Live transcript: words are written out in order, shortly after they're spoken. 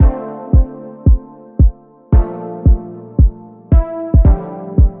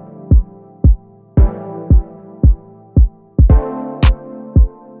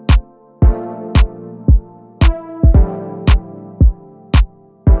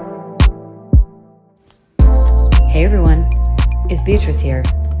Hey everyone, it's Beatrice here.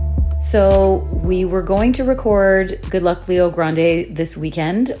 So we were going to record Good Luck Leo Grande this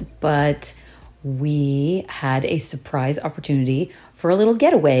weekend, but we had a surprise opportunity for a little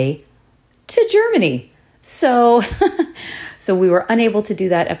getaway to Germany. So we were unable to do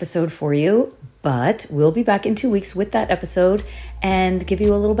that episode for you, but we'll be back in 2 weeks with that episode and give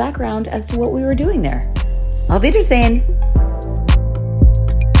you a little background as to what we were doing there. Auf Wiedersehen!